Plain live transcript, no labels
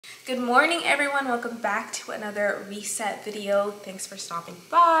Good morning everyone, welcome back to another reset video. Thanks for stopping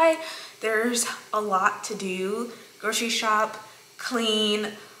by. There's a lot to do. Grocery shop, clean,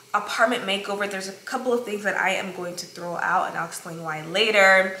 apartment makeover. There's a couple of things that I am going to throw out and I'll explain why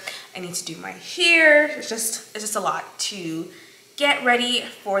later. I need to do my hair. It's just a lot to get ready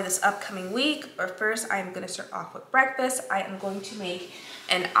for this upcoming week. But first I'm gonna start off with breakfast. I am going to make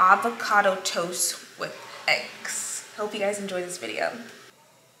an avocado toast with eggs. Hope you guys enjoy this video.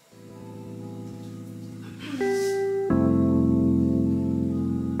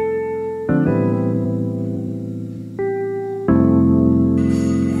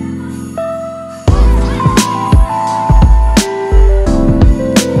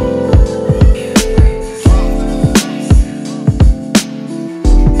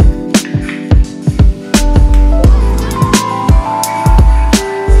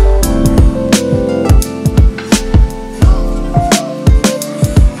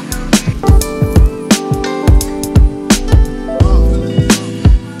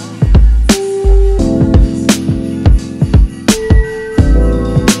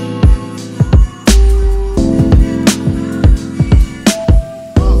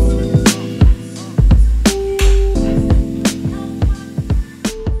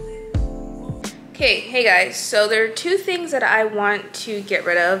 Hey guys, so there are two things that I want to get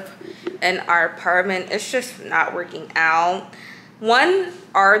rid of in our apartment. It's just not working out. One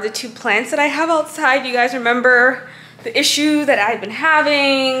are the two plants that I have outside. You guys remember the issue that I've been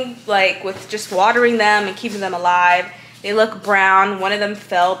having, like with just watering them and keeping them alive. They look brown. One of them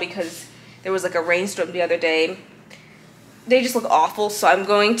fell because there was like a rainstorm the other day. They just look awful, so I'm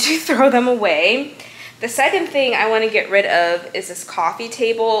going to throw them away. The second thing I want to get rid of is this coffee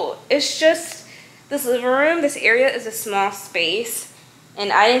table. It's just this living room, this area is a small space,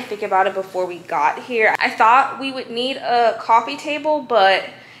 and I didn't think about it before we got here. I thought we would need a coffee table, but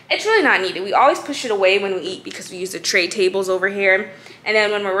it's really not needed. We always push it away when we eat because we use the tray tables over here. And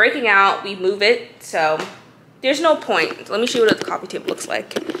then when we're working out, we move it, so there's no point. Let me show you what the coffee table looks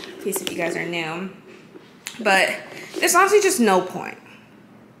like, in case if you guys are new. But there's honestly just no point.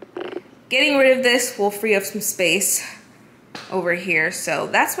 Getting rid of this will free up some space over here, so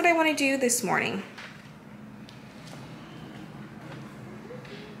that's what I want to do this morning.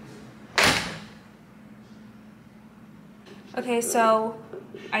 Okay, so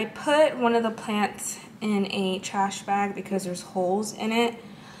I put one of the plants in a trash bag because there's holes in it.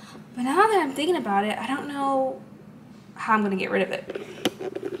 But now that I'm thinking about it, I don't know how I'm gonna get rid of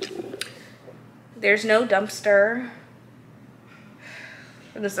it. There's no dumpster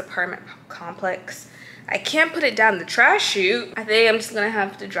for this apartment complex. I can't put it down the trash chute. I think I'm just gonna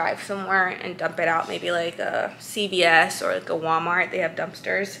have to drive somewhere and dump it out. Maybe like a CVS or like a Walmart. They have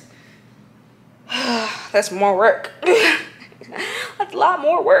dumpsters. That's more work. That's a lot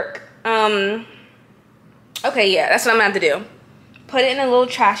more work. Okay, yeah, that's what I'm gonna have to do. Put it in a little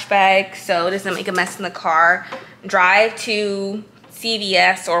trash bag so it doesn't make a mess in the car. Drive to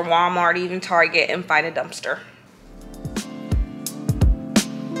CVS or Walmart, even Target, and find a dumpster.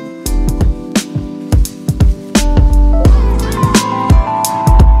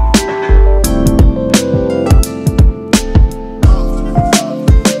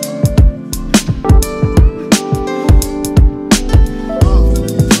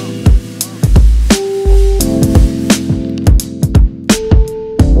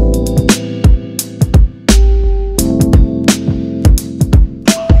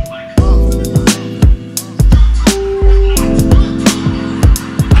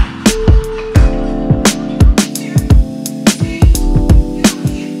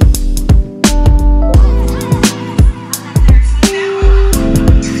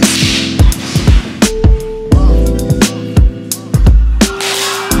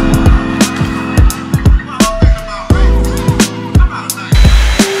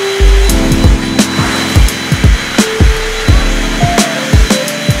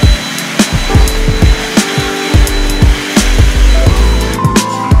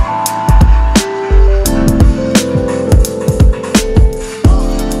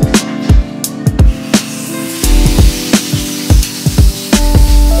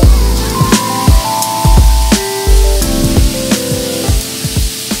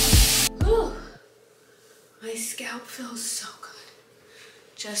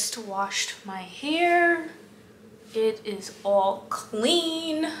 Just washed my hair. It is all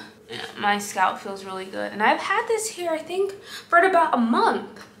clean. Yeah, my scalp feels really good. And I've had this hair, I think, for about a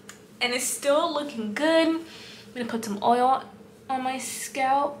month. And it's still looking good. I'm gonna put some oil on my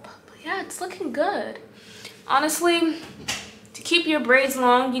scalp. But yeah, it's looking good. Honestly, to keep your braids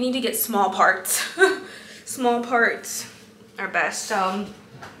long, you need to get small parts. Small parts are best. So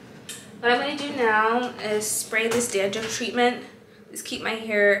What I'm gonna do now is spray this dandruff treatment. This keeps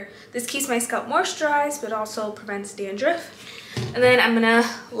my scalp moisturized, but also prevents dandruff. And then I'm gonna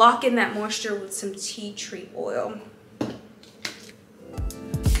lock in that moisture with some tea tree oil.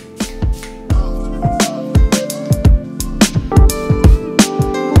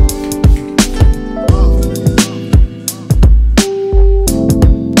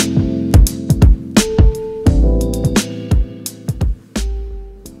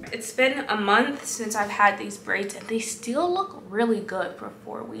 It's been a month since I've had these braids and they still look really good for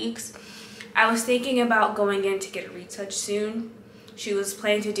 4 weeks. I was thinking about going in to get a retouch soon. She was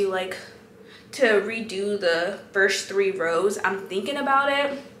planning to do to redo the first 3 rows. I'm thinking about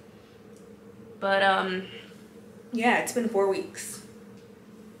it. But yeah, it's been 4 weeks.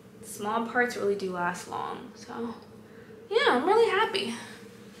 Small parts really do last long. So yeah, I'm really happy.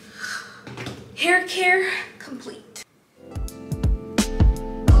 Hair care complete.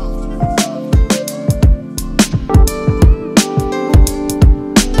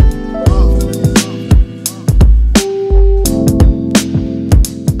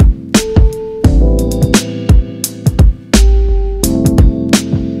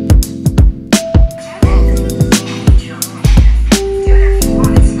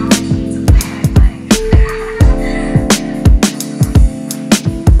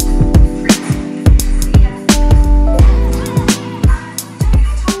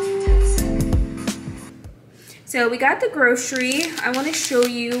 So we got the grocery. I want to show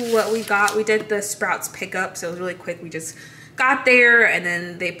you what we got. We did the Sprouts pickup, so it was really quick. We just got there and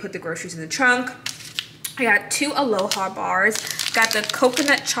then they put the groceries in the trunk. I got 2 Aloha bars. Got the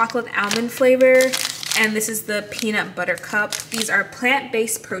coconut chocolate almond flavor, and this is the peanut butter cup. These are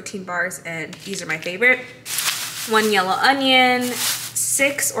plant-based protein bars, and these are my favorite. 1 yellow onion,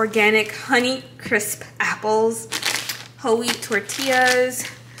 6 organic honey crisp apples, whole wheat tortillas,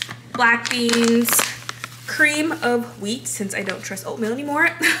 black beans, cream of wheat, since I don't trust oatmeal anymore,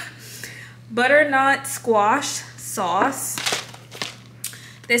 butternut squash sauce.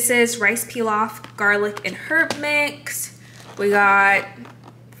 This is rice pilaf, garlic and herb mix. We got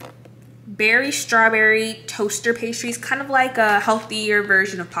berry strawberry toaster pastries, kind of like a healthier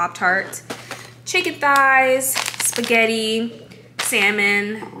version of Pop-Tarts. Chicken thighs, spaghetti,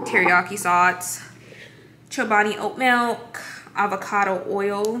 salmon, teriyaki sauce, Chobani oat milk, avocado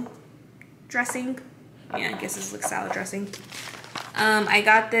oil dressing. Yeah, I guess this looks salad dressing. I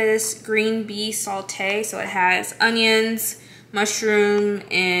got this green bee saute, so it has onions, mushroom,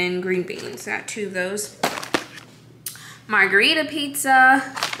 and green beans. I got 2 of those. Margarita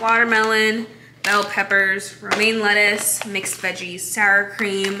pizza, watermelon, bell peppers, romaine lettuce, mixed veggies, sour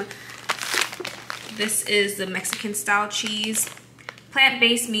cream. This is the Mexican style cheese,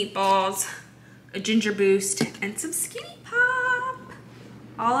 plant-based meatballs, a ginger boost, and some skinny pop.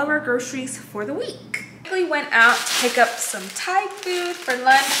 All of our groceries for the week. We went out to pick up some Thai food for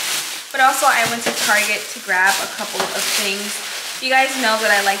lunch, but also I went to Target to grab a couple of things. You guys know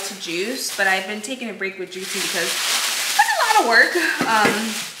that I like to juice, but I've been taking a break with juicing because it's a lot of work.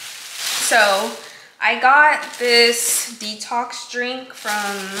 So I got this detox drink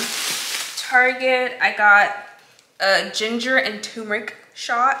from Target. I got a ginger and turmeric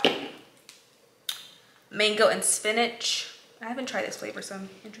shot, mango and spinach. I haven't tried this flavor, so I'm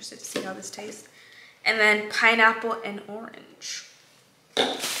interested to see how this tastes. And then pineapple and orange.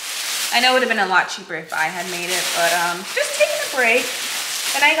 I know it would have been a lot cheaper if I had made it, but just taking a break.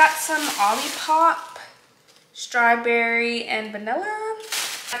 Then I got some Olipop, strawberry and vanilla.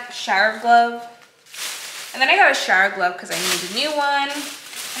 Shower glove. And then I got a shower glove because I need a new one.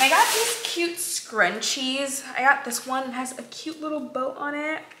 And I got these cute scrunchies. I got this one that has a cute little bow on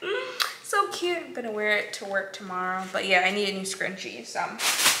it. So cute. I'm gonna wear it to work tomorrow. But yeah, I need a new scrunchie, so.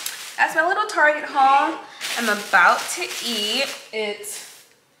 That's my little Target haul. I'm about to eat. It's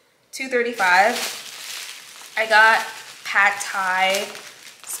 2:35. I got pad thai,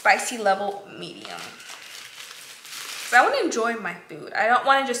 spicy level medium. So I want to enjoy my food. I don't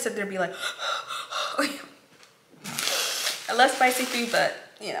want to just sit there and be like, I love spicy food, but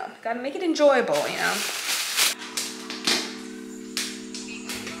you know, gotta make it enjoyable, you know.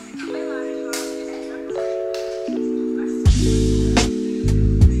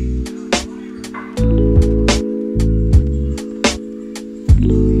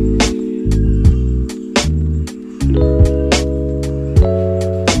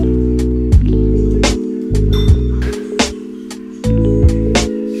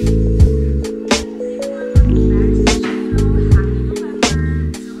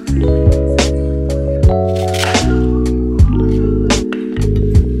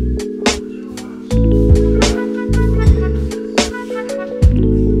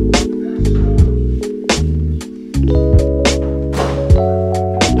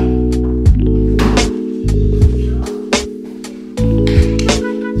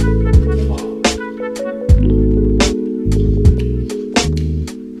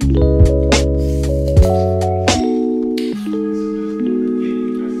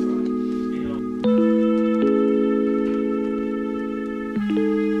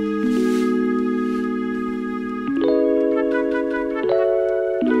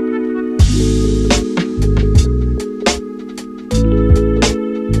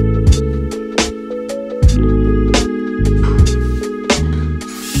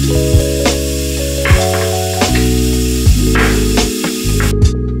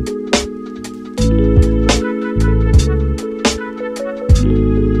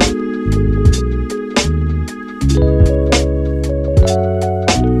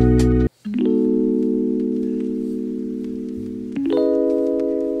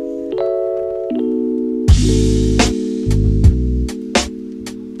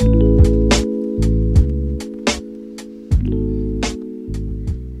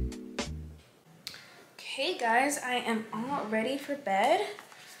 ready for bed.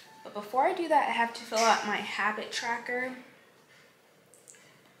 But before I do that, I have to fill out my habit tracker.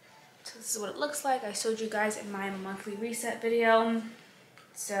 So this is what it looks like. I showed you guys in my monthly reset video.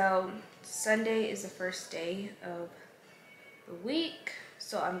 So Sunday is the first day of the week.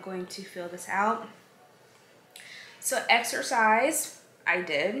 So I'm going to fill this out. So exercise, I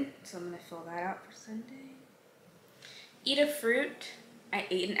did. So I'm gonna fill that out for Sunday. Eat a fruit. I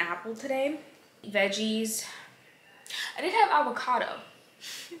ate an apple today. Veggies. I did have avocado.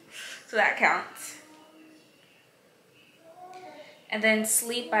 So that counts. And then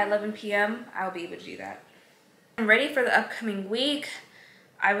sleep by 11 p.m. I'll be able to do that. I'm ready for the upcoming week.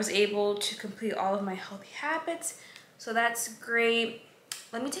 I was able to complete all of my healthy habits. So that's great.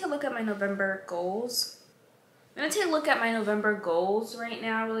 Let me take a look at my November goals. I'm gonna take a look at my November goals right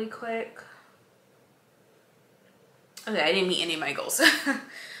now really quick. Okay, I didn't meet any of my goals.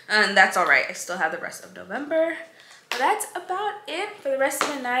 And that's all right. I still have the rest of November. But that's about it for the rest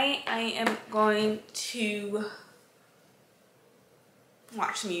of the night. I am going to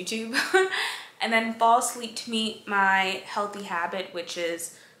watch some YouTube and then fall asleep to meet my healthy habit, which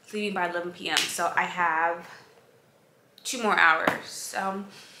is sleeping by 11 p.m. So I have 2 more hours. So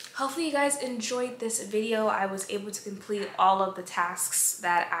hopefully you guys enjoyed this video. I was able to complete all of the tasks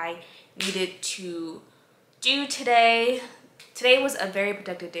that I needed to do today. Today was a very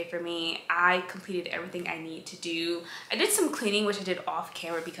productive day for me. I completed everything I need to do. I did some cleaning, which I did off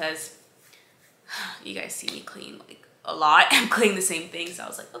camera because you guys see me clean like a lot. I'm cleaning the same thing, so I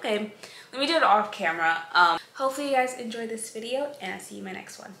was like, okay, let me do it off camera. Hopefully you guys enjoyed this video, and I'll see you in my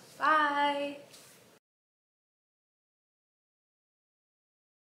next one. Bye.